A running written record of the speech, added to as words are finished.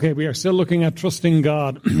Okay, we are still looking at trusting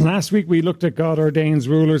God. Last week we looked at God ordains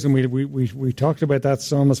rulers, and we talked about that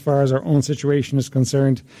some as far as our own situation is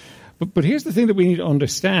concerned. But here's the thing that we need to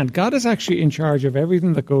understand. God is actually in charge of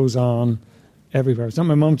everything that goes on everywhere. I was at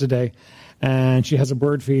my mum today, and she has a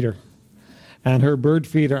bird feeder. And her bird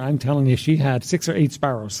feeder, I'm telling you, she had 6 or 8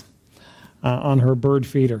 sparrows on her bird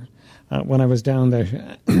feeder when I was down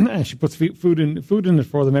there. And she puts food in it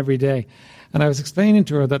for them every day. And I was explaining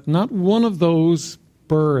to her that not one of those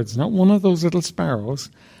birds, not one of those little sparrows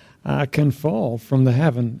can fall from the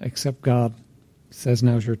heaven except God says,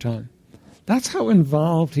 now's your time. That's how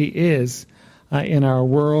involved he is in our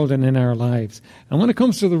world and in our lives. And when it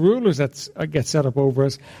comes to the rulers that get set up over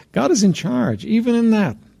us, God is in charge, even in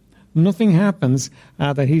that. Nothing happens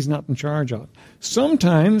that he's not in charge of.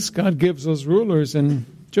 Sometimes God gives us rulers in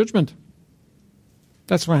judgment.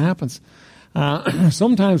 That's what happens.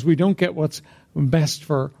 Sometimes we don't get what's best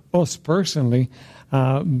for us personally,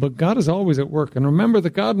 but God is always at work. And remember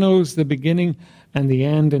that God knows the beginning and the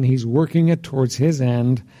end, and he's working it towards his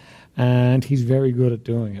end, and he's very good at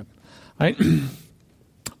doing it. Right?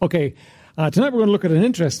 Okay, tonight we're going to look at an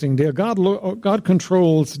interesting deal. God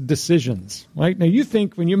controls decisions. Right? Now you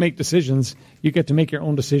think when you make decisions, you get to make your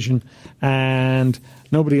own decision, and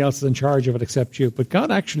nobody else is in charge of it except you. But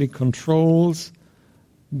God actually controls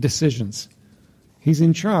decisions. He's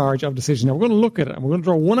in charge of decisions. Now, we're going to look at it, and we're going to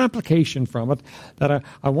draw one application from it that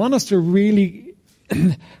I want us to really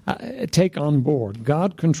take on board.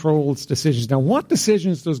 God controls decisions. Now, what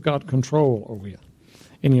decisions does God control over you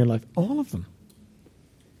in your life? All of them.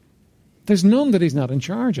 There's none that he's not in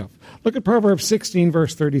charge of. Look at Proverbs 16,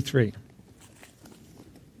 verse 33.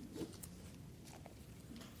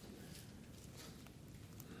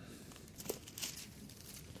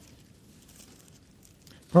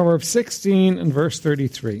 Proverbs 16 and verse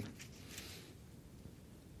 33.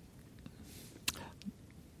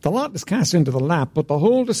 The lot is cast into the lap, but the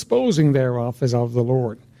whole disposing thereof is of the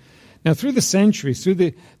Lord. Now, through the centuries, through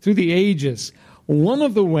the ages, one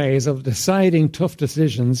of the ways of deciding tough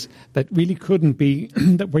decisions that really couldn't be,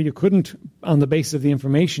 where you couldn't, on the basis of the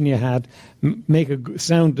information you had, make a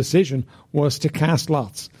sound decision, was to cast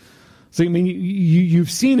lots. So, I mean, you've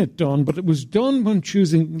seen it done, but it was done when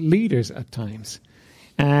choosing leaders at times.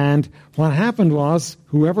 And what happened was,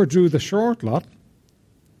 whoever drew the short lot,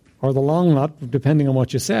 or the long lot, depending on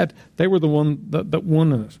what you said, they were the one that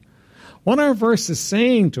won in it. What our verse is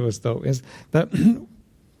saying to us, though, is that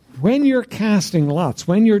when you're casting lots,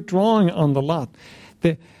 when you're drawing on the lot,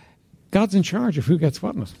 God's in charge of who gets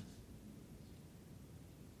what in it.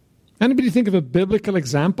 Anybody think of a biblical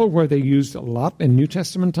example where they used a lot in New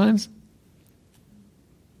Testament times?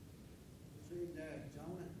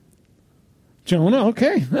 Jonah,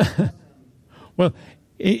 okay. Well,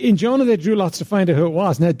 in Jonah they drew lots to find out who it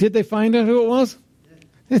was. Now, did they find out who it was?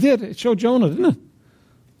 They did. It showed Jonah, didn't it?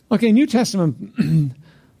 Okay, New Testament.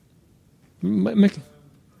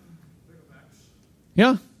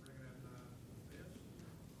 Yeah.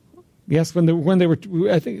 Yes, when they were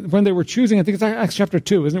choosing, I think it's Acts chapter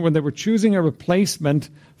 2, isn't it? When they were choosing a replacement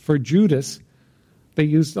for Judas, they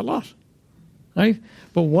used a lot. Right?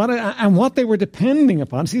 But what they were depending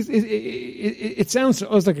upon, see, it sounds to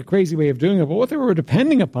us like a crazy way of doing it, but what they were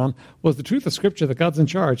depending upon was the truth of Scripture that God's in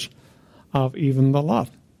charge of even the lot.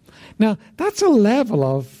 Now, that's a level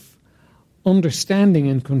of understanding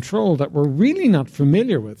and control that we're really not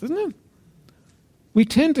familiar with, isn't it? We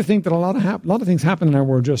tend to think that a lot of things happen in our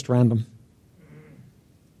world just random.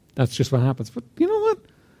 That's just what happens. But you know what?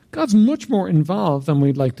 God's much more involved than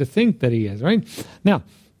we'd like to think that he is, right? Now,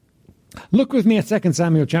 look with me at 2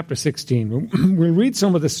 Samuel chapter 16. We'll read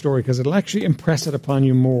some of this story because it'll actually impress it upon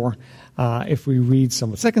you more if we read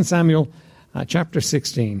some of it. 2 Samuel chapter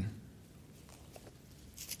 16.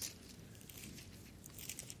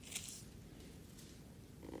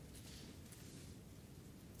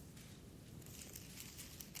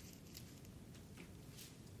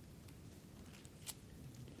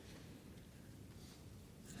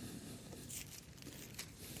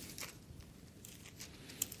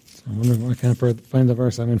 I wonder why I can't find the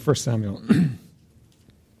verse. I'm in 1 Samuel.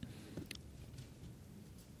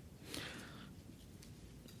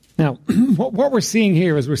 Now, what we're seeing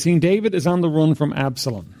here is we're seeing David is on the run from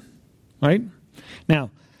Absalom. Right?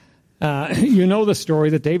 Now, you know the story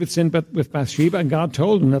that David sinned with Bathsheba, and God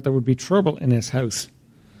told him that there would be trouble in his house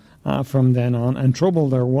from then on, and trouble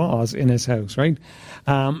there was in his house. Right?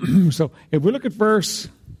 So if we look at verse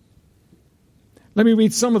Let me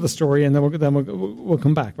read some of the story, and then we'll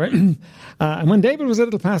come back, right? And when David was a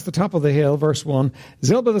little past the top of the hill, verse 1,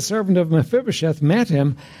 Ziba, the servant of Mephibosheth, met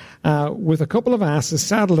him with a couple of asses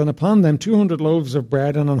saddled, and upon them 200 loaves of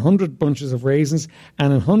bread, and 100 bunches of raisins,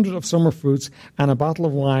 and 100 of summer fruits, and a bottle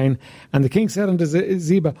of wine. And the king said unto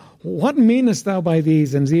Ziba, What meanest thou by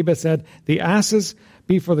these? And Ziba said, The asses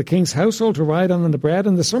be for the king's household to ride on, and the bread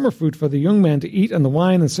and the summer fruit for the young men to eat, and the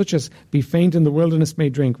wine, and such as be faint in the wilderness may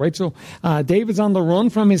drink. Right? So David's on the run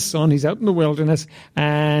from his son. He's out in the wilderness,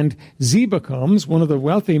 and Ziba comes, one of the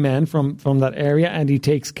wealthy men from that area, and he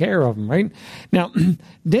takes care of him. Right? Now,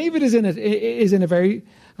 David is in a very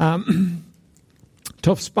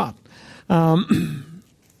tough spot.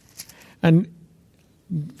 And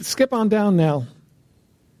skip on down now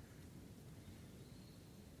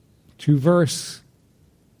to verse...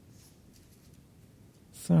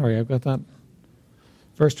 Sorry, I've got that.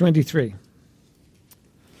 Verse 23.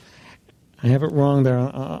 I have it wrong there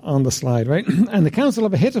on the slide, right? And the counsel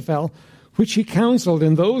of Ahithophel, which he counseled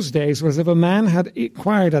in those days, was if a man had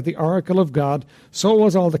inquired at the oracle of God, so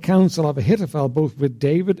was all the counsel of Ahithophel, both with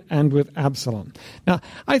David and with Absalom. Now,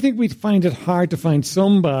 I think we'd find it hard to find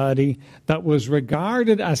somebody that was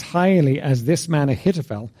regarded as highly as this man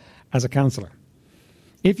Ahithophel as a counselor.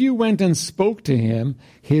 If you went and spoke to him,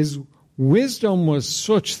 his wisdom was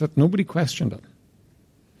such that nobody questioned it.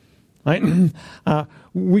 Right?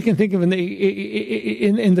 We can think of in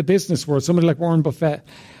the business world, somebody like Warren Buffett,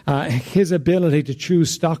 his ability to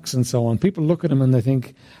choose stocks and so on. People look at him and they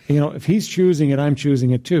think, if he's choosing it, I'm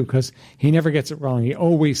choosing it too, because he never gets it wrong. He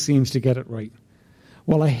always seems to get it right.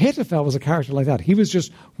 Well, Ahithophel was a character like that. He was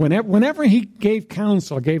just, whenever he gave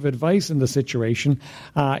counsel, gave advice in the situation,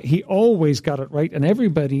 he always got it right, and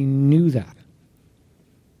everybody knew that.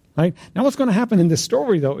 Right? Now, what's going to happen in this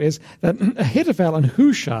story, though, is that Ahithophel and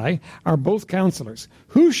Hushai are both counselors.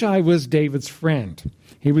 Hushai was David's friend.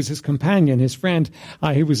 He was his companion, his friend.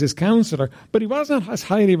 He was his counselor. But he wasn't as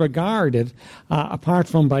highly regarded, apart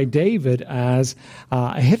from by David, as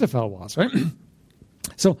Ahithophel was. Right?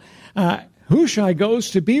 So Hushai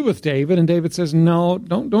goes to be with David, and David says, No,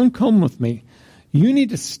 don't come with me. You need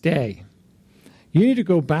to stay. You need to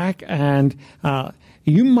go back, and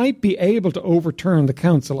you might be able to overturn the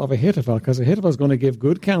counsel of Ahithophel, because Ahithophel is going to give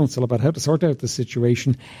good counsel about how to sort out the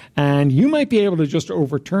situation, and you might be able to just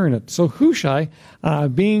overturn it. So Hushai,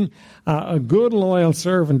 being a good, loyal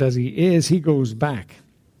servant as he is, he goes back.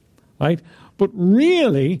 Right? But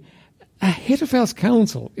really, Ahithophel's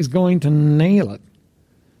counsel is going to nail it.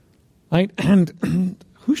 Right? And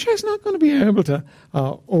Hushai's not going to be able to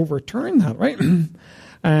overturn that, right?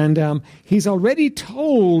 And he's already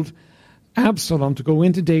told Absalom to go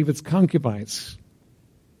into David's concubines,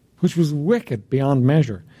 which was wicked beyond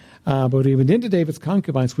measure. But he went into David's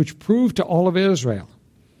concubines, which proved to all of Israel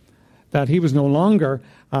that he was no longer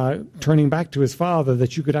turning back to his father,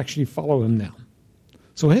 that you could actually follow him now.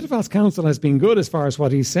 So Ahithophel's counsel has been good as far as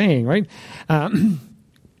what he's saying, right?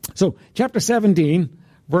 So chapter 17,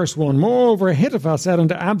 verse 1, Moreover, Ahithophel said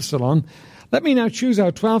unto Absalom, Let me now choose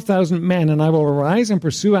out 12,000 men, and I will arise and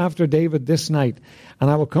pursue after David this night. And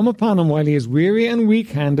I will come upon him while he is weary and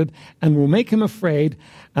weak-handed, and will make him afraid.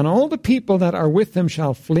 And all the people that are with him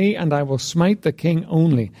shall flee, and I will smite the king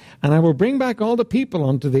only. And I will bring back all the people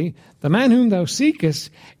unto thee. The man whom thou seekest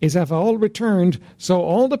is have all returned, so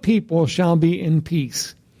all the people shall be in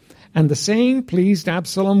peace. And the saying pleased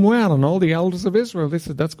Absalom well, and all the elders of Israel. They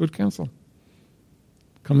said, that's good counsel.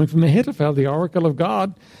 Coming from Ahithophel, the oracle of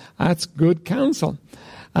God, that's good counsel.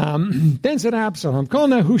 Then said Absalom, Call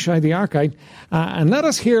now Hushai the Archite, and let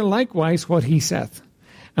us hear likewise what he saith.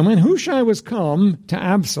 And when Hushai was come to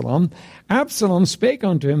Absalom, Absalom spake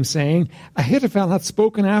unto him, saying, Ahithophel hath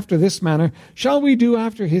spoken after this manner. Shall we do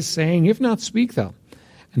after his saying? If not, speak thou.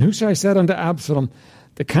 And Hushai said unto Absalom,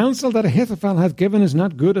 The counsel that Ahithophel hath given is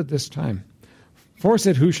not good at this time. For,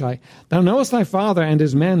 said Hushai, Thou knowest thy father and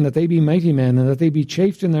his men, that they be mighty men, and that they be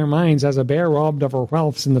chafed in their minds, as a bear robbed of her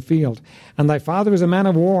whelps in the field. And thy father is a man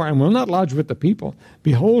of war, and will not lodge with the people.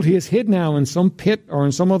 Behold, he is hid now in some pit or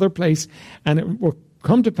in some other place, and it will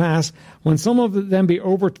come to pass, when some of them be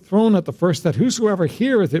overthrown at the first, that whosoever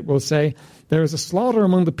heareth it will say, There is a slaughter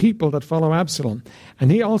among the people that follow Absalom.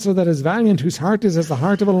 And he also that is valiant, whose heart is as the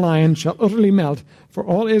heart of a lion, shall utterly melt. For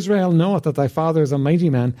all Israel knoweth that thy father is a mighty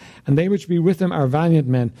man, and they which be with him are valiant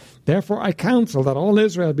men. Therefore I counsel that all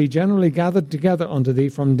Israel be generally gathered together unto thee,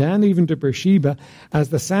 from Dan even to Beersheba, as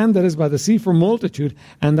the sand that is by the sea for multitude,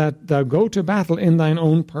 and that thou go to battle in thine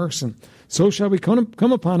own person. So shall we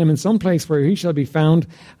come upon him in some place where he shall be found,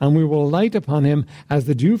 and we will light upon him as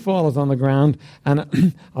the dew falleth on the ground.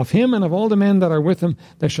 And of him and of all the men that are with him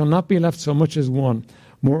there shall not be left so much as one.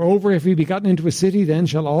 Moreover, if he be gotten into a city, then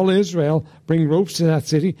shall all Israel bring ropes to that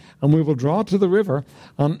city, and we will draw to the river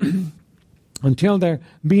until there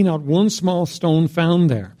be not one small stone found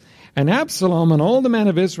there. And Absalom and all the men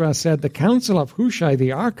of Israel said, the counsel of Hushai the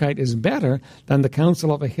Archite is better than the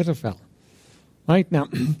counsel of Ahithophel. Right? Now,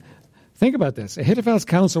 think about this. Ahithophel's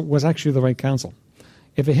counsel was actually the right counsel.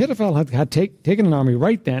 If Ahithophel had taken an army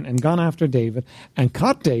right then and gone after David and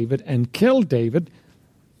caught David and killed David,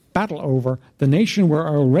 battle over, the nation were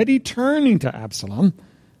already turning to Absalom,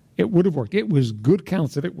 it would have worked. It was good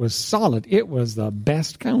counsel. It was solid. It was the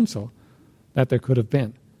best counsel that there could have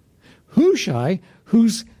been. Hushai,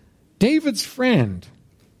 who's David's friend,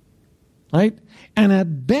 right? And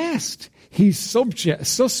at best, he's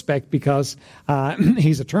suspect because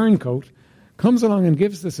he's a turncoat, comes along and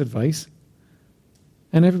gives this advice,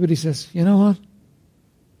 and everybody says, you know what?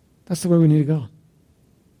 That's the way we need to go.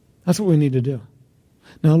 That's what we need to do.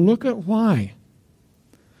 Now look at why.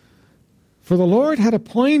 For the Lord had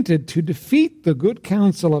appointed to defeat the good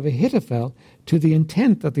counsel of Ahithophel to the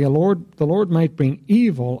intent that the Lord might bring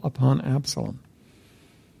evil upon Absalom.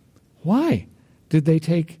 Why did they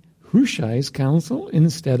take Hushai's counsel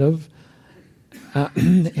instead of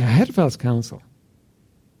Ahithophel's counsel?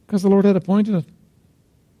 Because the Lord had appointed it.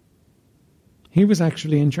 He was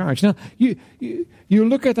actually in charge. Now, you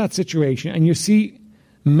look at that situation and you see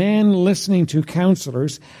men listening to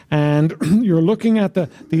counselors, and you're looking at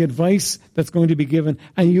the advice that's going to be given,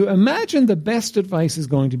 and you imagine the best advice is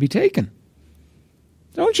going to be taken.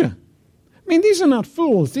 Don't you? I mean, these are not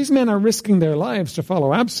fools. These men are risking their lives to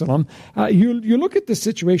follow Absalom. You look at this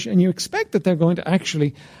situation and you expect that they're going to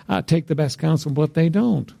actually take the best counsel, but they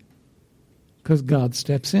don't, because God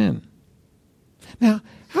steps in. Now,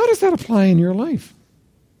 how does that apply in your life?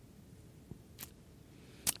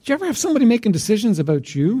 Do you ever have somebody making decisions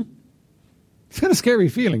about you? It's kind of a scary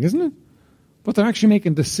feeling, isn't it? But they're actually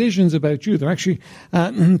making decisions about you. They're actually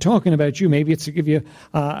talking about you. Maybe it's to give you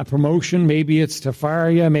a promotion. Maybe it's to fire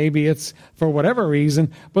you. Maybe it's for whatever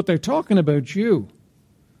reason. But they're talking about you.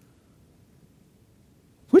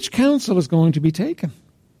 Which counsel is going to be taken?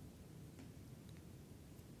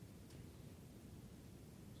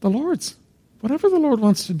 The Lord's. Whatever the Lord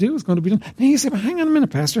wants to do is going to be done. Now you say, well, hang on a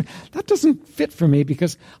minute, Pastor. That doesn't fit for me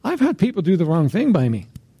because I've had people do the wrong thing by me.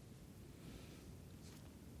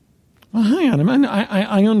 Well, hang on a minute.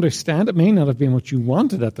 I understand it may not have been what you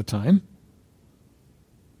wanted at the time.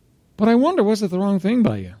 But I wonder, was it the wrong thing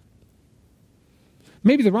by you?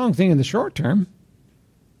 Maybe the wrong thing in the short term,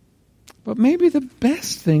 but maybe the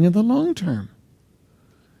best thing in the long term.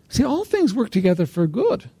 See, all things work together for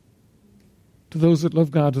good. To those that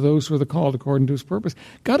love God, to those who are the called according to His purpose.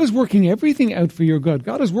 God is working everything out for your good.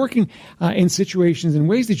 God is working in situations in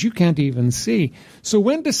ways that you can't even see. So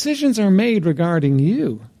when decisions are made regarding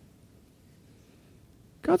you,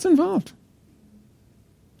 God's involved.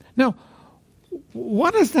 Now,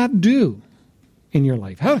 what does that do in your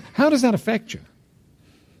life? How does that affect you?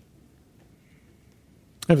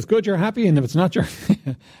 If it's good, you're happy, and if it's not,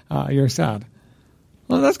 you're sad.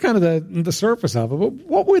 Well, that's kind of the surface of it. But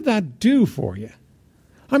what would that do for you?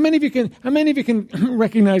 How many of you can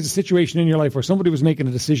recognize a situation in your life where somebody was making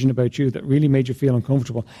a decision about you that really made you feel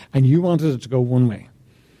uncomfortable, and you wanted it to go one way?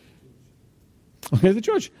 Okay, the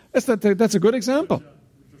judge. That's a good example.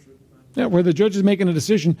 Yeah, where the judge is making a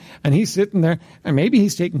decision, and he's sitting there, and maybe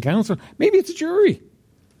he's taking counsel. Maybe it's a jury.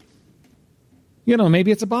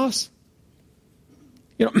 Maybe it's a boss.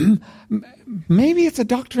 Maybe it's a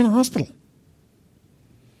doctor in a hospital.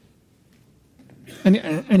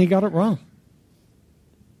 And he got it wrong.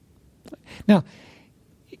 Now,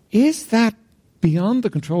 is that beyond the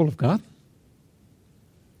control of God?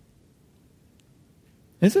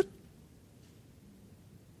 Is it?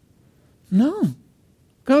 No.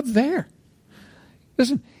 God's there.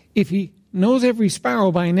 Listen, if He knows every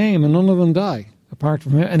sparrow by name and none of them die apart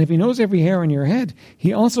from Him, and if He knows every hair on your head,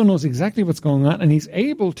 He also knows exactly what's going on, and He's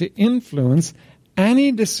able to influence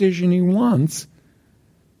any decision He wants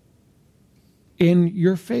in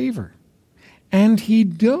your favor. And He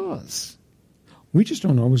does. We just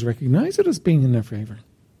don't always recognize it as being in their favor.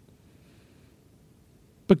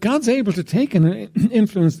 But God's able to take an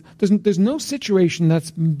influence. There's no situation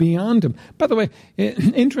that's beyond Him. By the way,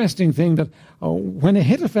 interesting thing that when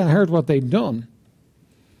Ahithophel heard what they'd done,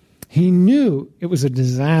 he knew it was a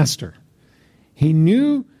disaster. He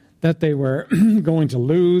knew that they were going to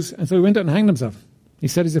lose, and so he went out and hanged himself. He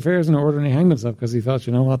set his affairs in order and he hanged himself because he thought,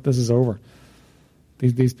 you know what, this is over.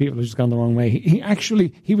 These people have just gone the wrong way.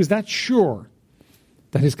 He was that sure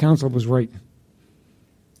that his counsel was right.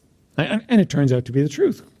 And it turns out to be the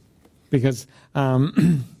truth. Because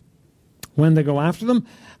when they go after them,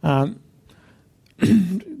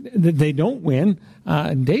 they don't win.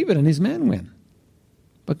 David and his men win.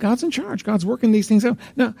 But God's in charge. God's working these things out.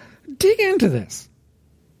 Now, dig into this.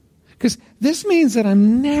 Because this means that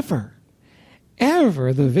I'm never,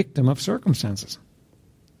 ever the victim of circumstances.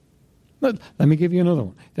 Let me give you another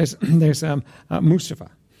one. There's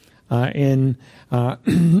Mustafa in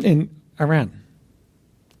Iran.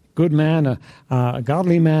 Good man, a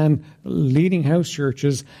godly man, leading house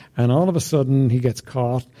churches, and all of a sudden he gets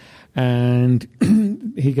caught, and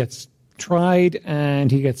he gets tried,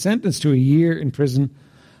 and he gets sentenced to a year in prison,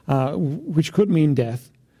 which could mean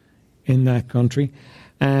death in that country.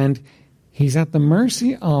 And he's at the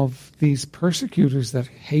mercy of these persecutors that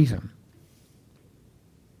hate him.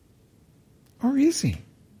 Or is he?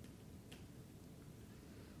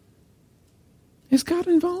 Is God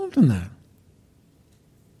involved in that?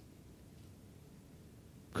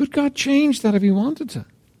 Could God change that if he wanted to?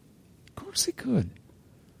 Of course he could.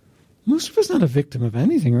 Mustafa's not a victim of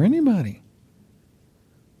anything or anybody.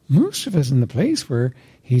 Mustafa's in the place where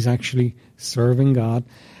he's actually serving God.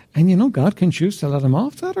 And you know, God can choose to let him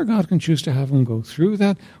off that, or God can choose to have him go through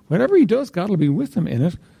that. Whatever he does, God will be with him in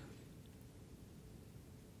it.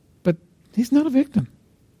 But he's not a victim.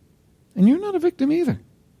 And you're not a victim either.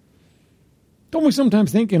 Don't we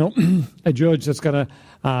sometimes think, you know, a judge that's got an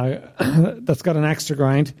axe to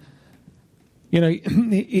grind, he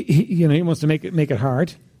wants to make it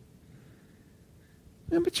hard.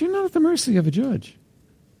 Yeah, but you're not at the mercy of a judge.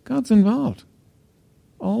 God's involved.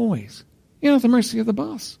 Always. You're not at the mercy of the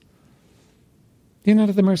boss. You're not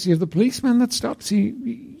at the mercy of the policeman that stops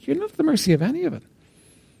you. You're not at the mercy of any of it.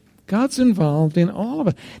 God's involved in all of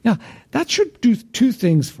it. Now, that should do two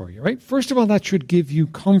things for you, right? First of all, that should give you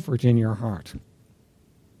comfort in your heart.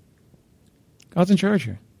 God's in charge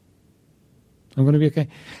here. I'm going to be okay.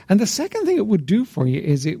 And the second thing it would do for you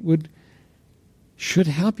is should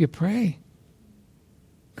help you pray.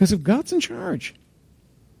 Because if God's in charge,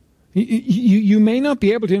 you may not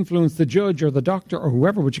be able to influence the judge or the doctor or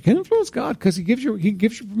whoever, but you can influence God because He gives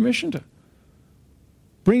you permission to.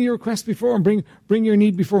 Bring your request before Him. Bring your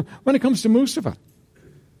need before Him. When it comes to Mustafa,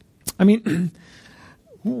 I mean,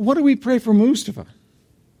 what do we pray for Mustafa?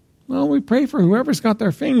 Well, we pray for whoever's got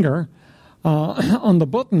their finger on the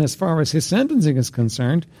button as far as his sentencing is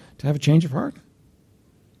concerned to have a change of heart.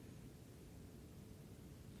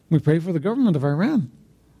 We pray for the government of Iran.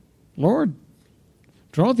 Lord,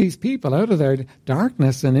 draw these people out of their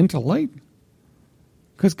darkness and into light.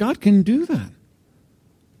 Because God can do that.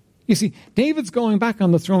 You see, David's going back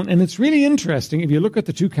on the throne, and it's really interesting if you look at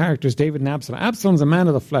the two characters, David and Absalom. Absalom's a man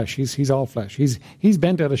of the flesh. He's all flesh. He's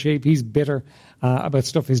bent out of shape. He's bitter about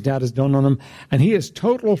stuff his dad has done on him, and he is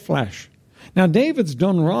total flesh. Now, David's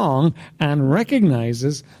done wrong and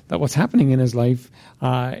recognizes that what's happening in his life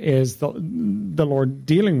is the Lord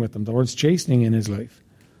dealing with him. The Lord's chastening in his life.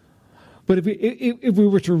 But if we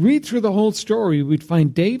were to read through the whole story, we'd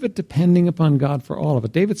find David depending upon God for all of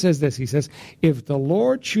it. David says this. He says, if the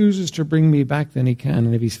Lord chooses to bring me back, then He can.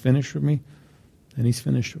 And if He's finished with me, then He's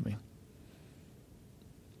finished with me.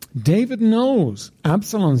 David knows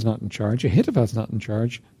Absalom's not in charge. Ahithophel's not in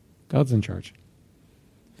charge. God's in charge.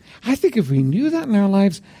 I think if we knew that in our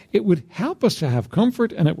lives, it would help us to have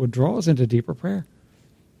comfort and it would draw us into deeper prayer.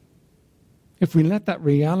 If we let that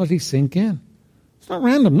reality sink in. It's not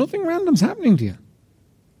random. Nothing random's happening to you.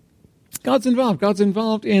 God's involved. God's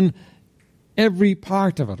involved in every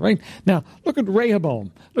part of it, right? Now, look at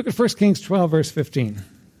Rehoboam. Look at 1 Kings 12, verse 15.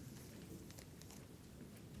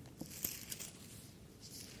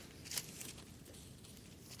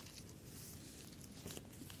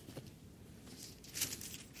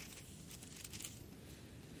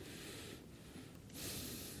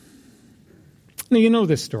 Now, you know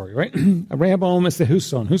this story, right? Rehoboam is whose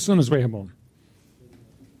son? Whose son is Rehoboam?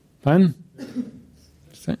 Pardon?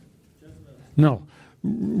 No.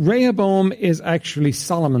 Rehoboam is actually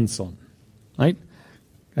Solomon's son, right?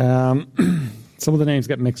 Some of the names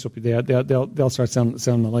get mixed up. They'll start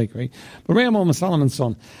sounding alike, right? But Rehoboam is Solomon's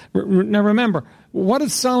son. Now remember, what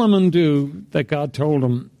did Solomon do that God told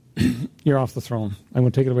him, you're off the throne. I'm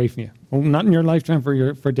going to take it away from you. Well, not in your lifetime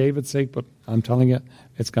for David's sake, but I'm telling you,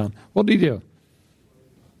 it's gone. What did he do?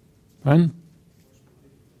 Pardon?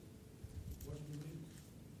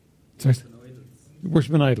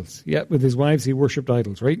 Worshipping idols. Yeah, with his wives, he worshipped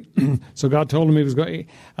idols, right? So God told him that he was going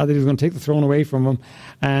to take the throne away from him.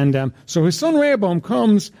 And so his son Rehoboam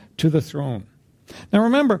comes to the throne. Now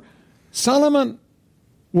remember, Solomon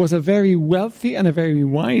was a very wealthy and a very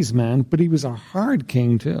wise man, but he was a hard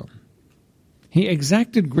king too. He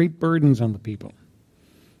exacted great burdens on the people.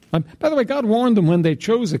 By the way, God warned them when they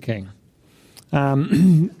chose a king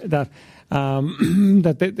that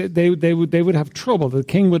that they would have trouble. The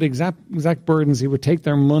king would exact burdens. He would take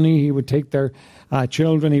their money. He would take their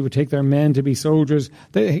children. He would take their men to be soldiers.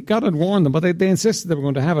 God had warned them, but they insisted they were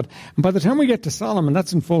going to have it. And by the time we get to Solomon,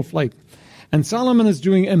 that's in full flight. And Solomon is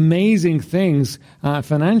doing amazing things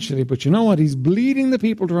financially, but you know what? He's bleeding the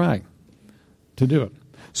people dry to do it.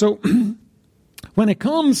 So when it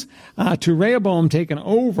comes to Rehoboam taking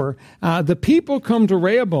over, the people come to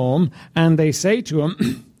Rehoboam and they say to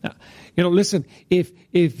him, listen,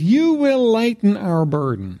 if you will lighten our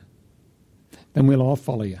burden, then we'll all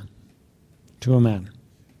follow you to a man.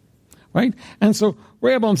 Right? And so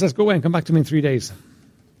Rehoboam says, go away and come back to me in 3 days.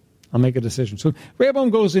 I'll make a decision. So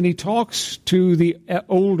Rehoboam goes and he talks to the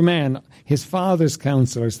old man, his father's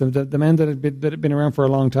counselors, the men that had been around for a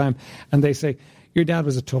long time, and they say, your dad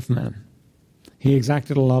was a tough man. He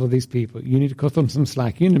exacted a lot of these people. You need to cut them some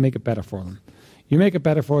slack. You need to make it better for them. You make it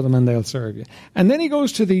better for them and they'll serve you. And then he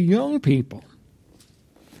goes to the young people.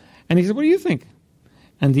 And he said, what do you think?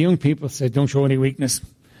 And the young people said, don't show any weakness.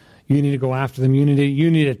 You need to go after them. You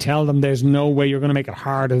need to tell them there's no way you're going to make it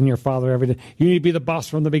harder than your father ever did. You need to be the boss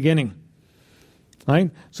from the beginning. Right?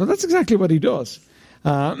 So that's exactly what he does.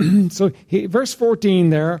 Verse 14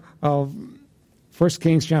 there of 1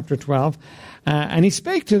 Kings chapter 12. And he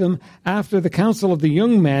spake to them after the counsel of the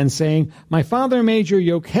young men, saying, my father made your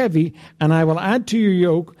yoke heavy, and I will add to your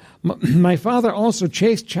yoke. My father also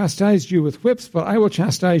chastised you with whips, but I will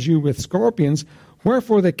chastise you with scorpions.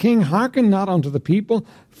 Wherefore the king hearkened not unto the people,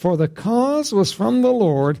 for the cause was from the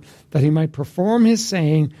Lord, that he might perform his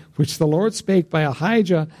saying, which the Lord spake by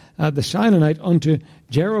Ahijah the Shilonite unto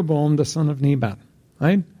Jeroboam the son of Nebat.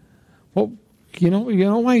 Right? Well, you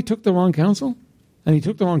know why he took the wrong counsel? And he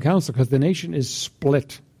took the wrong counsel because the nation is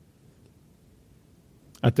split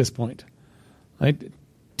at this point. Right?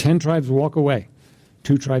 10 tribes walk away.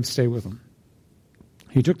 2 tribes stay with him.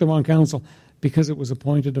 He took the wrong counsel because it was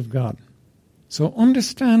appointed of God. So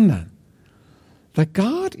understand that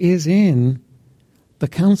God is in the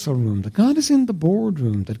council room, that God is in the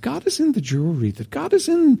boardroom, that God is in the jury, that God is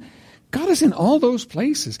in all those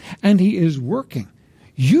places, and he is working.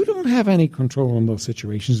 You don't have any control in those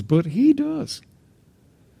situations, but he does.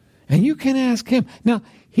 And you can ask him. Now,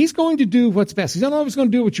 he's going to do what's best. He's not always going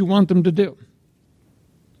to do what you want him to do.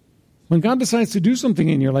 When God decides to do something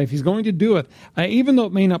in your life, he's going to do it, even though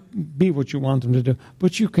it may not be what you want him to do.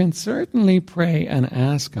 But you can certainly pray and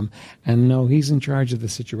ask him and know he's in charge of the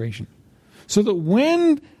situation. So that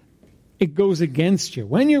when it goes against you,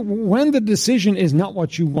 when the decision is not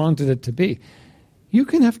what you wanted it to be, you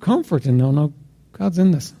can have comfort and know, no, God's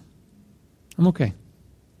in this. I'm okay.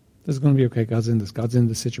 This is going to be okay. God's in this. God's in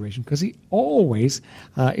the situation. Because he always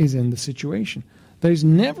is in the situation. There's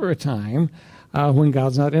never a time when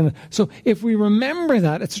God's not in it. So if we remember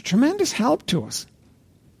that, it's a tremendous help to us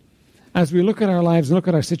as we look at our lives and look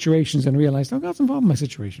at our situations and realize, oh, God's involved in my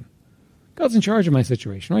situation. God's in charge of my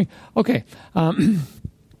situation, right? Okay.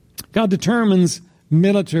 God determines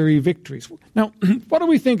military victories. Now, what do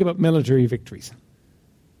we think about military victories?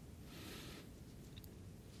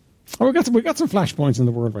 Oh, we've got some flashpoints in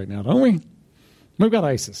the world right now, don't we? We've got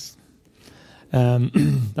ISIS.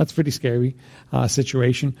 That's a pretty scary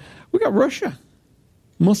situation. We've got Russia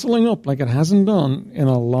muscling up like it hasn't done in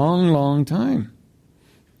a long, long time.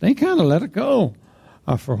 They kind of let it go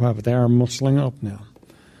for a while, but they are muscling up now.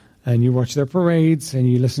 And you watch their parades and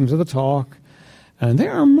you listen to the talk, and they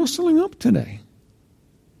are muscling up today.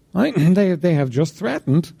 Right? And they have just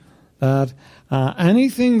threatened that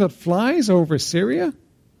anything that flies over Syria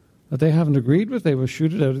that they haven't agreed with, they will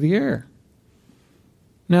shoot it out of the air.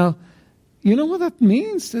 Now, you know what that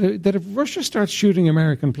means? That if Russia starts shooting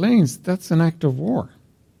American planes, that's an act of war.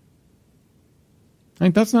 I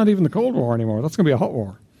think that's not even the Cold War anymore. That's going to be a hot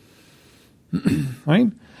war. Right?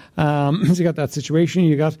 So you got that situation.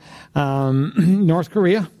 You got North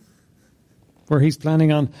Korea, where he's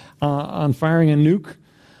planning on firing a nuke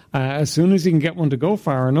as soon as he can get one to go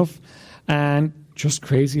far enough, and just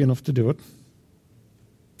crazy enough to do it.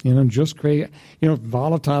 Just crazy.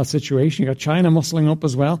 Volatile situation. You got China muscling up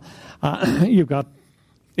as well. You've got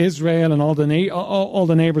Israel and all the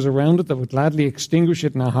neighbors around it that would gladly extinguish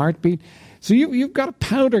it in a heartbeat. So you've got a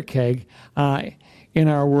powder keg in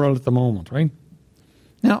our world at the moment, right?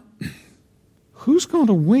 Now, who's going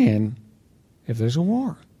to win if there's a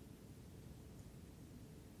war?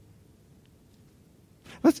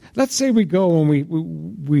 Let's say we go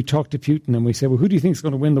and we talk to Putin and we say, well, who do you think is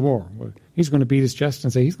going to win the war? Well, he's going to beat his chest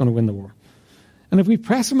and say he's going to win the war. And if we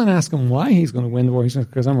press him and ask him why he's going to win the war, he says,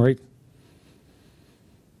 because I'm right.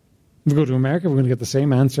 If we go to America, we're going to get the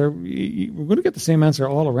same answer. We're going to get the same answer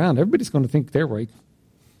all around. Everybody's going to think they're right.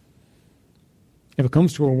 If it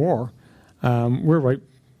comes to a war, we're right,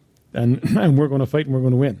 and we're going to fight and we're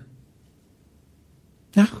going to win.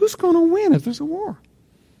 Now, who's going to win if there's a war?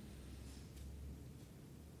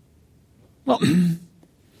 Well,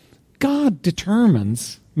 God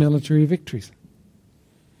determines military victories.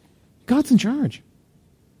 God's in charge.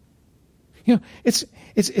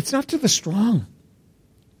 It's not to the strong.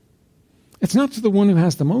 It's not to the one who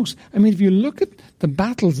has the most. I mean, if you look at the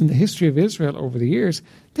battles in the history of Israel over the years,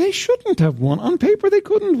 they shouldn't have won. On paper, they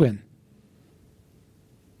couldn't win.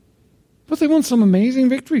 But they won some amazing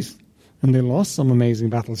victories. And they lost some amazing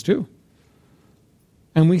battles too.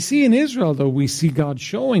 And we see in Israel, though, we see God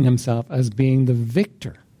showing himself as being the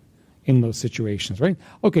victor in those situations, right?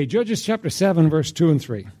 Okay, Judges chapter 7, verse 2 and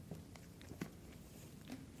 3.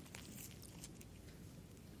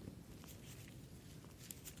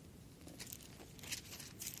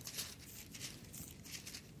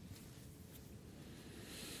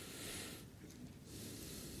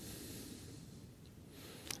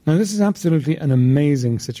 Now, this is absolutely an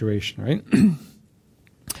amazing situation, right?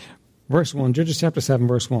 Verse 1, Judges chapter 7,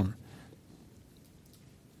 verse 1.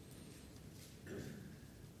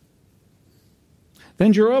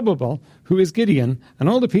 Then Jerubbaal, who is Gideon, and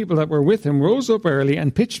all the people that were with him rose up early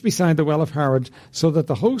and pitched beside the well of Harod, so that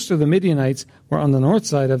the host of the Midianites were on the north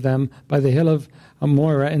side of them by the hill of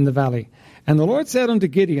Moira in the valley. And the Lord said unto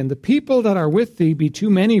Gideon, the people that are with thee be too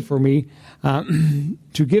many for me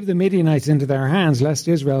to give the Midianites into their hands, lest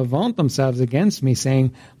Israel vaunt themselves against me,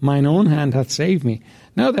 saying, mine own hand hath saved me.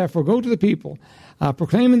 Now therefore go to the people,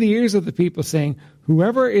 proclaim in the ears of the people, saying,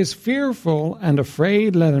 whoever is fearful and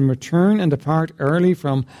afraid, let him return and depart early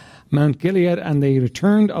from Mount Gilead. And they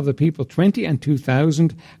returned of the people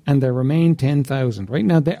 22,000, and there remained 10,000. Right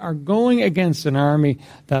now they are going against an army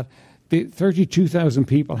that the 32,000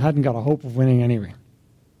 people hadn't got a hope of winning anyway.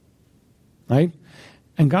 Right?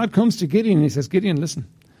 And God comes to Gideon and he says, Gideon, listen,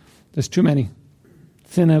 there's too many.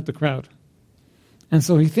 Thin out the crowd. And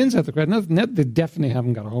so he thins out the crowd. Now, they definitely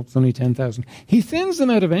haven't got a hope. It's only 10,000. He thins them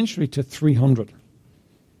out eventually to 300.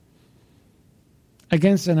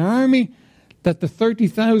 Against an army that the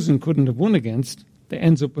 30,000 couldn't have won against, they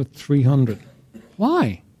ends up with 300.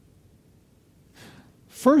 Why?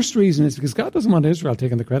 First reason is because God doesn't want Israel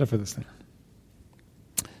taking the credit for this thing.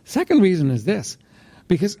 Second reason is this,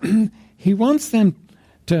 because he wants to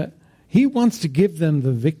give them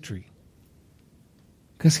the victory,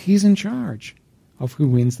 because he's in charge of who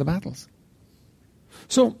wins the battles.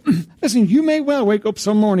 So, listen, you may well wake up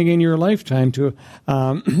some morning in your lifetime to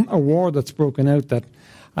a war that's broken out that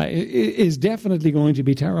is definitely going to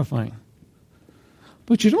be terrifying.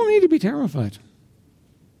 But you don't need to be terrified,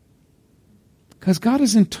 because God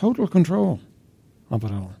is in total control of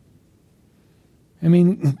it all. I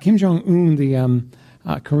mean, Kim Jong-un, the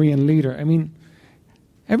Korean leader, I mean,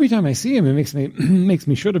 every time I see him, it makes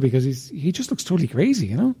me shudder, because he just looks totally crazy,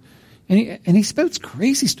 you know? And he spouts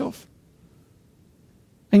crazy stuff.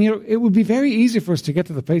 And, it would be very easy for us to get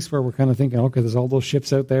to the place where we're kind of thinking, okay, there's all those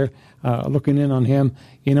ships out there looking in on him.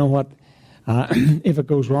 You know what? If it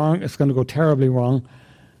goes wrong, it's going to go terribly wrong.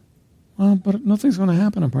 Well, but nothing's going to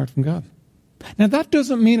happen apart from God. Now, that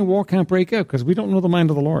doesn't mean a war can't break out, because we don't know the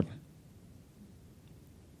mind of the Lord.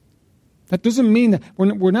 That doesn't mean that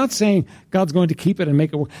we're not saying God's going to keep it and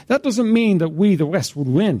make it work. That doesn't mean that we, the West, would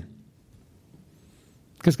win,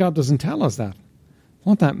 because God doesn't tell us that.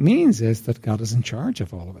 What that means is that God is in charge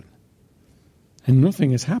of all of it, and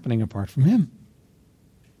nothing is happening apart from him.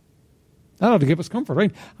 That ought to give us comfort,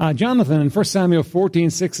 right? Jonathan in 1 Samuel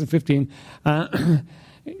 14, 6 and 15,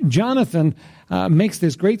 Jonathan makes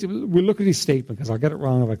this great... We'll look at his statement, because I'll get it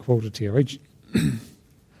wrong if I quote it to you, right?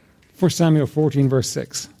 1 Samuel 14, verse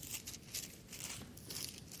 6.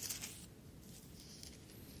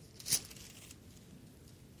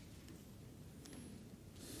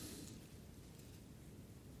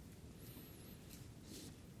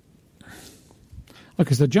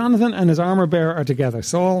 Okay, so Jonathan and his armor bearer are together.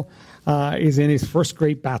 Saul is in his first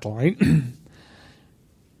great battle, right?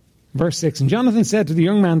 Verse 6, and Jonathan said to the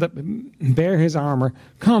young man that bare his armor,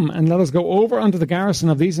 come and let us go over unto the garrison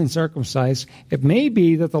of these uncircumcised. It may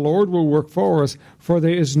be that the Lord will work for us, for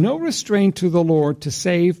there is no restraint to the Lord to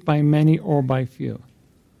save by many or by few.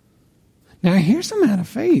 Now here's a man of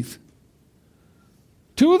faith.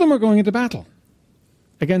 Two of them are going into battle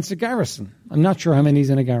against a garrison. I'm not sure how many's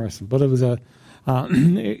in a garrison, but it was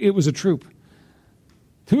a troop.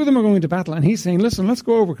 Two of them are going into battle, and he's saying, listen, let's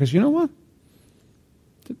go over, because you know what?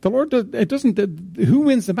 The Lord, who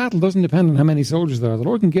wins the battle doesn't depend on how many soldiers there are. The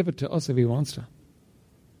Lord can give it to us if he wants to.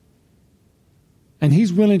 And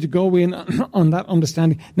he's willing to go in on that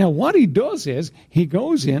understanding. Now, what he does is, he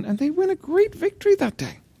goes in, and they win a great victory that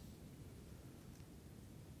day.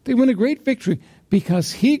 They win a great victory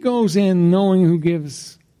because he goes in knowing who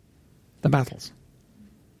gives the battles.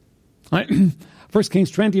 Right? 1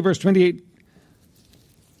 Kings 20, verse 28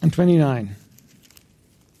 and 29.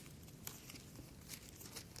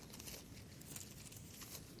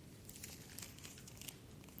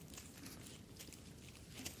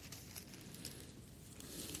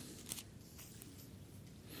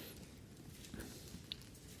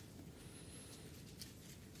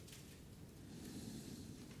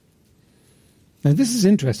 Now, this is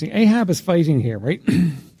interesting. Ahab is fighting here, right?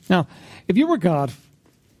 Now, if you were God,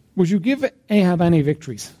 would you give Ahab any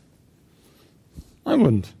victories? I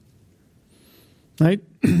wouldn't. Right?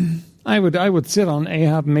 I would sit on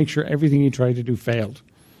Ahab and make sure everything he tried to do failed.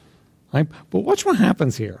 Right? But watch what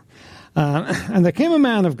happens here. And there came a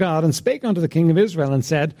man of God and spake unto the king of Israel and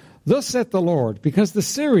said, Thus saith the Lord, because the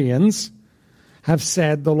Syrians have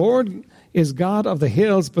said, The Lord is God of the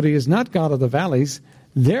hills, but he is not God of the valleys.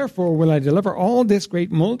 Therefore will I deliver all this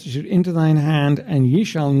great multitude into thine hand, and ye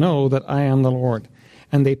shall know that I am the Lord.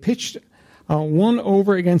 And they pitched one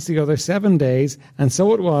over against the other 7 days, and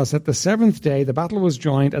so it was that the 7th day the battle was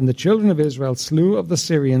joined, and the children of Israel slew of the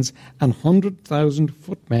Syrians 100,000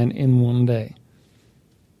 footmen in one day.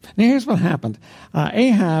 Now here's what happened.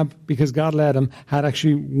 Ahab, because God led him, had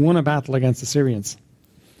actually won a battle against the Syrians.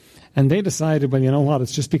 And they decided, well, you know what,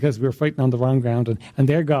 it's just because we were fighting on the wrong ground, and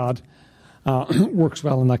their God works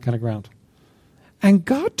well on that kind of ground. And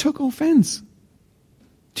God took offense.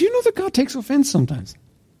 Do you know that God takes offense sometimes?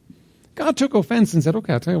 God took offense and said,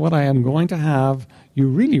 okay, I'll tell you what, I am going to have you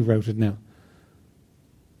really routed now.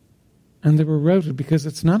 And they were routed because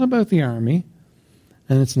it's not about the army,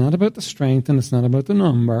 and it's not about the strength, and it's not about the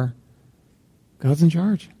number. God's in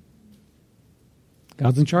charge.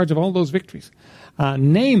 God's in charge of all those victories.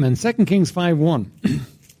 Naaman, 2 Kings 5:1.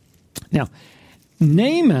 Now,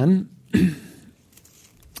 Naaman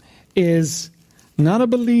is not a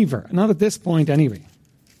believer, not at this point anyway.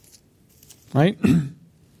 Right?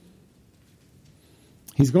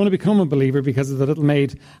 He's going to become a believer because of the little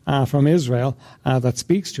maid from Israel that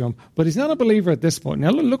speaks to him. But he's not a believer at this point. Now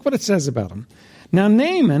look what it says about him. Now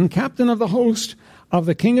Naaman, captain of the host of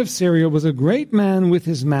the king of Syria, was a great man with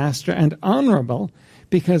his master and honorable,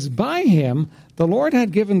 because by him the Lord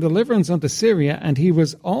had given deliverance unto Syria, and he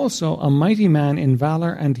was also a mighty man in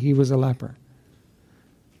valor, and he was a leper.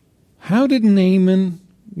 How did Naaman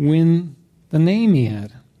win the name he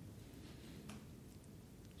had?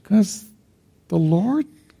 Because the Lord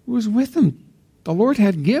was with him. The Lord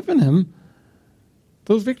had given him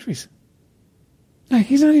those victories. Now,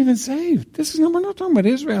 he's not even saved. We're not talking about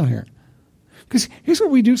Israel here. Because here's what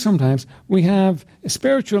we do sometimes. We have a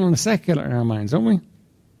spiritual and a secular in our minds, don't we?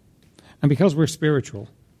 And because we're spiritual,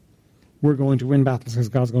 we're going to win battles because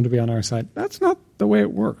God's going to be on our side. That's not the way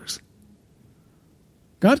it works.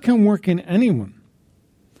 God can work in anyone.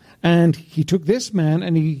 And he took this man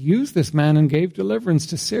and he used this man and gave deliverance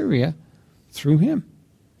to Syria through him.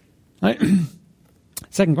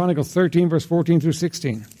 2 Chronicles 13, verse 14 through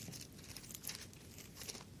 16.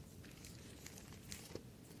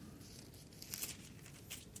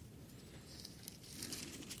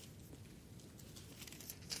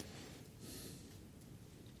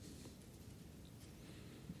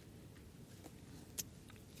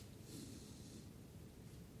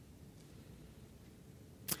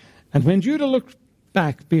 And when Judah looked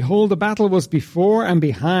back, behold, the battle was before and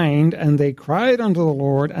behind, and they cried unto the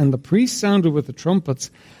Lord, and the priests sounded with the trumpets.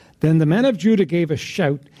 Then the men of Judah gave a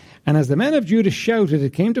shout, and as the men of Judah shouted,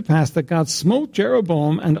 it came to pass that God smote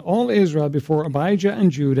Jeroboam and all Israel before Abijah and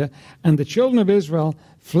Judah, and the children of Israel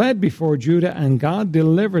fled before Judah, and God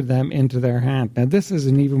delivered them into their hand. Now this is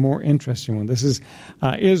an even more interesting one. This is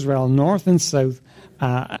Israel, north and south,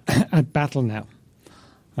 at battle now.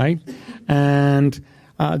 Right? And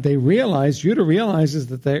Judah realizes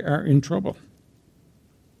that they are in trouble.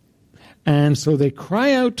 And so they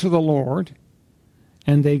cry out to the Lord,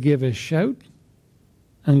 and they give a shout,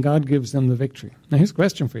 and God gives them the victory. Now here's a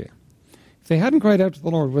question for you. If they hadn't cried out to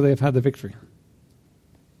the Lord, would they have had the victory?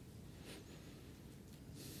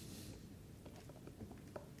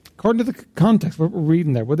 According to the context, what we're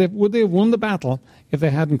reading there, would they have won the battle if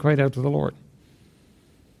they hadn't cried out to the Lord?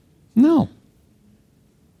 No.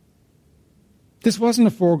 This wasn't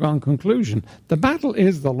a foregone conclusion. The battle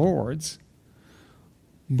is the Lord's,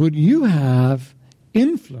 but you have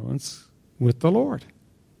influence with the Lord.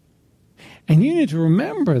 And you need to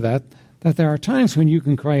remember that there are times when you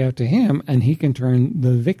can cry out to him and he can turn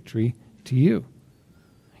the victory to you.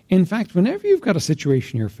 In fact, whenever you've got a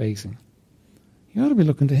situation you're facing, you ought to be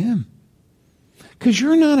looking to him. Because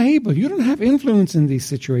you're not able, you don't have influence in these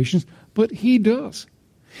situations, but he does.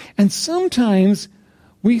 And sometimes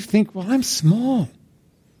we think, well, I'm small.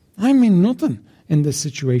 I mean nothing in this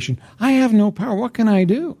situation. I have no power. What can I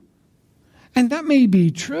do? And that may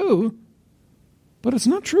be true, but it's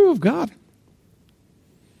not true of God.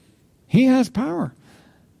 He has power.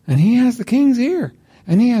 And he has the king's ear.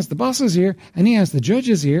 And he has the boss's ear. And he has the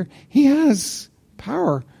judge's ear. He has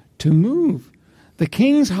power to move. The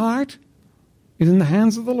king's heart is in the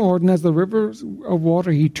hands of the Lord. And as the rivers of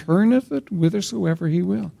water, he turneth it whithersoever he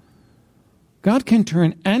will. God can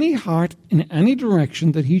turn any heart in any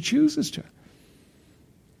direction that he chooses to.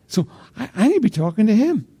 So I need to be talking to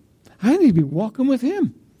him. I need to be walking with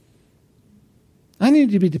him. I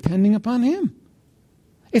need to be depending upon him.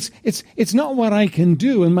 It's not what I can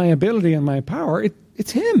do and my ability and my power.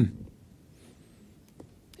 It's him.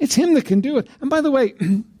 It's him that can do it. And by the way,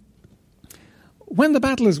 when the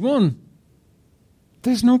battle is won,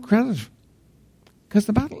 there's no credit. Because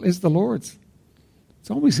the battle is the Lord's.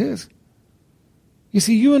 It's always his. You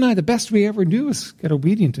see, you and I, the best we ever do is get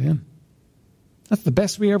obedient to him. That's the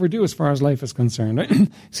best we ever do as far as life is concerned. Right?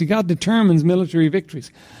 See, God determines military victories.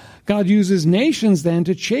 God uses nations then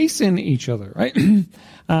to chasten each other. Right?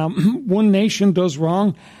 One nation does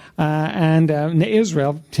wrong, and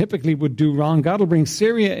Israel typically would do wrong. God will bring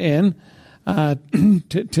Syria in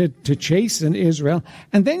to chasten Israel.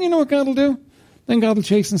 And then you know what God will do? Then God will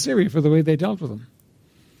chasten Syria for the way they dealt with them.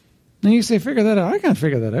 And you say, figure that out. I can't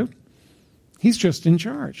figure that out. He's just in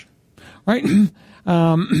charge. Right?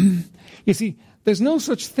 You see, there's no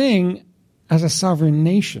such thing as a sovereign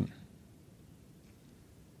nation.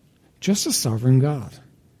 Just a sovereign God.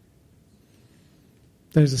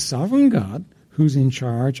 There's a sovereign God who's in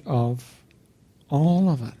charge of all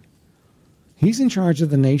of it. He's in charge of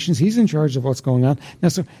the nations. He's in charge of what's going on. Now,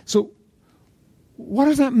 so what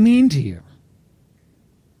does that mean to you?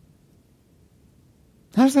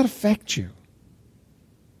 How does that affect you?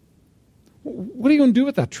 What are you going to do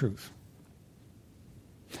with that truth?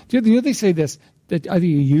 Do you know they say this, that either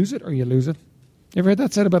you use it or you lose it? You ever heard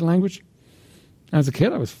that said about language? As a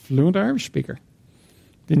kid, I was a fluent Irish speaker.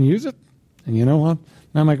 Didn't use it. And you know what?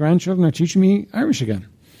 Now my grandchildren are teaching me Irish again.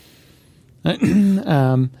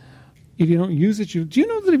 If you don't use it, do you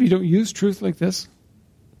know that if you don't use truth like this,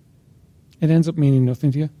 it ends up meaning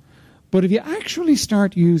nothing to you? But if you actually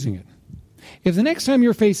start using it, if the next time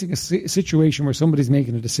you're facing a situation where somebody's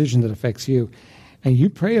making a decision that affects you, and you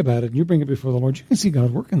pray about it and you bring it before the Lord, you can see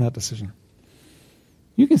God work in that decision.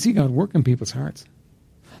 You can see God work in people's hearts.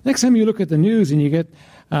 Next time you look at the news and you get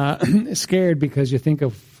scared because you think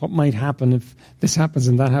of what might happen if this happens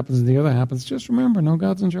and that happens and the other happens, just remember, no,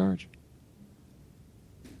 God's in charge.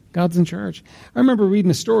 God's in charge. I remember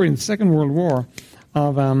reading a story in the Second World War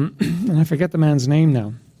of, and I forget the man's name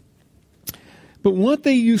now, but what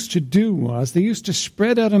they used to do was they used to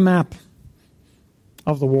spread out a map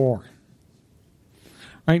of the war.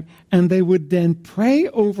 Right? And they would then pray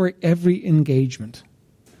over every engagement.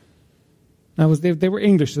 Now, they were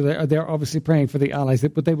English, so they're obviously praying for the Allies,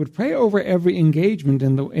 but they would pray over every engagement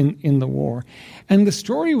in the war. And the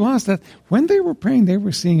story was that when they were praying, they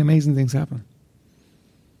were seeing amazing things happen.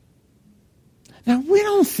 Now, we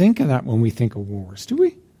don't think of that when we think of wars, do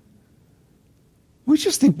we? We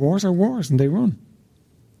just think wars are wars and they run.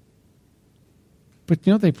 But,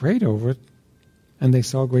 you know, they prayed over it and they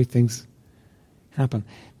saw great things happen.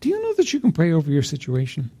 Do you know that you can pray over your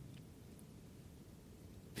situation?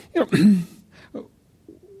 You know,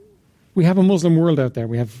 we have a Muslim world out there.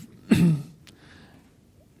 We have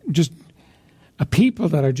just a people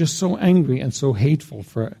that are just so angry and so hateful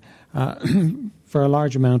for a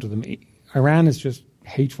large amount of them. Iran is just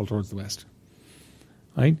hateful towards the West.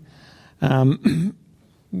 Right?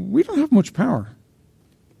 We don't have much power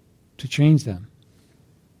to change them.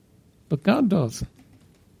 But God does.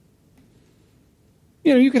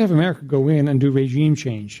 You know, you could have America go in and do regime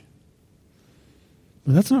change.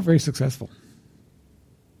 But that's not very successful.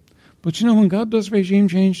 But you know, when God does regime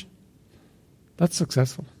change, that's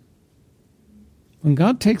successful. When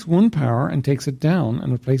God takes one power and takes it down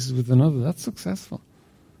and replaces it with another, that's successful.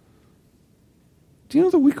 Do you know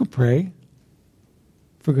that we could pray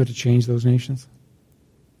for God to change those nations?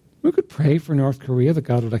 We could pray for North Korea that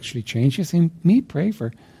God would actually change. You're saying, me pray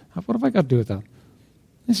for... What have I got to do with that?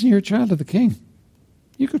 Listen, you're a child of the King.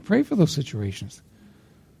 You could pray for those situations.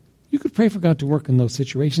 You could pray for God to work in those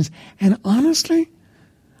situations. And honestly,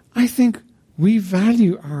 I think we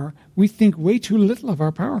think way too little of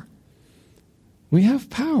our power. We have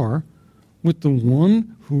power with the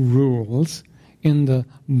one who rules in the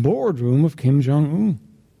boardroom of Kim Jong-un.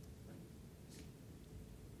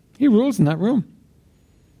 He rules in that room.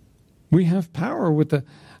 We have power with the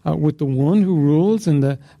one who rules in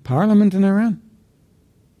the parliament in Iran.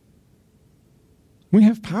 We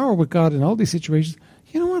have power with God in all these situations.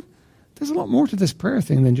 You know what? There's a lot more to this prayer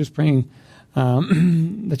thing than just praying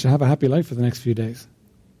that you'll have a happy life for the next few days.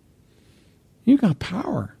 You got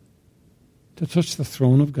power to touch the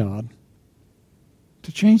throne of God,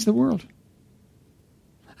 to change the world.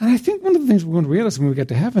 And I think one of the things we're going to realize when we get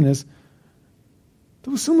to heaven is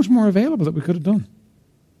there was so much more available that we could have done.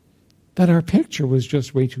 That our picture was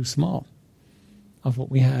just way too small of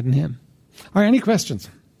what we had in him. All right, any questions?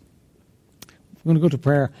 We're going to go to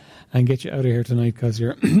prayer and get you out of here tonight because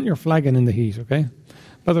you're flagging in the heat, okay?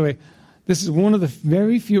 By the way, this is one of the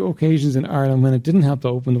very few occasions in Ireland when it didn't help to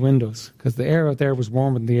open the windows because the air out there was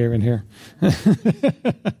warmer than the air in here.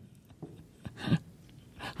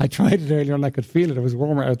 I tried it earlier and I could feel it. It was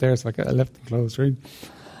warmer out there, so I left them closed, right?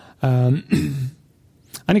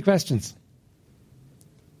 Any questions?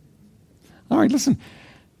 All right, listen.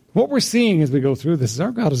 What we're seeing as we go through this is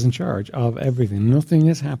our God is in charge of everything. Nothing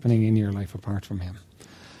is happening in your life apart from him.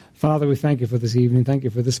 Father, we thank you for this evening. Thank you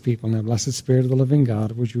for this people. Now, blessed Spirit of the living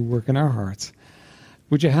God, would you work in our hearts?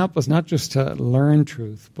 Would you help us not just to learn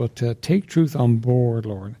truth, but to take truth on board,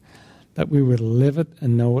 Lord, that we would live it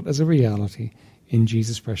and know it as a reality. In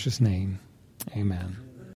Jesus' precious name, amen.